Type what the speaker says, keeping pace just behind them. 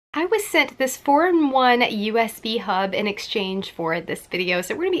I was sent this 4-in-1 USB hub in exchange for this video,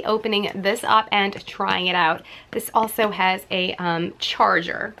 so we're going to be opening this up and trying it out. This also has a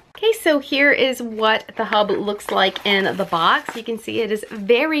charger. Okay, so here is what the hub looks like in the box. You can see it is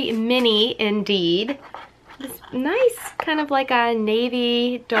very mini indeed. It's nice, kind of like a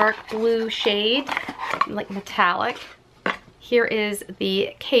navy dark blue shade, like metallic. Here is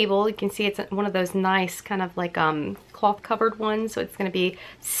the cable. You can see it's one of those nice kind of like cloth covered ones, so it's going to be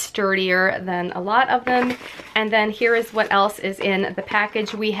sturdier than a lot of them. And then here is what else is in the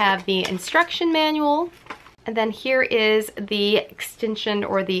package. We have the instruction manual, and then here is the extension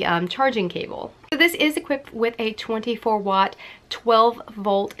or the charging cable. So this is equipped with a 24-watt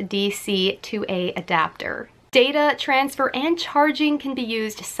 12-volt DC to A adapter. Data transfer and charging can be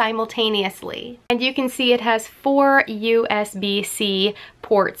used simultaneously. And you can see it has 4 USB-C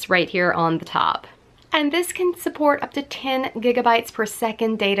ports right here on the top. And this can support up to 10 gigabytes per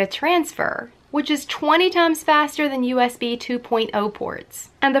second data transfer, which is 20 times faster than USB 2.0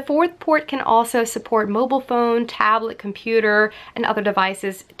 ports. And the 4th port can also support mobile phone, tablet, computer, and other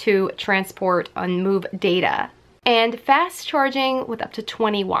devices to transport and move data. And fast charging with up to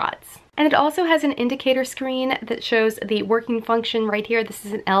 20 watts. And it also has an indicator screen that shows the working function right here. This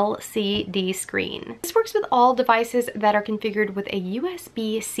is an LCD screen. This works with all devices that are configured with a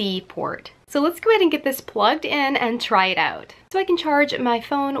USB-C port. So let's go ahead and get this plugged in and try it out. So I can charge my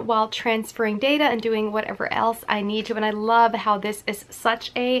phone while transferring data and doing whatever else I need to. And I love how this is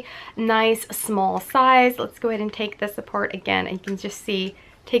such a nice small size. Let's go ahead and take this apart again, and you can just see it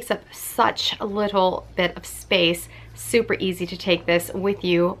takes up such a little bit of space. Super easy to take this with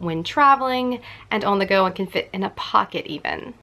you when traveling and on the go, and can fit in a pocket even.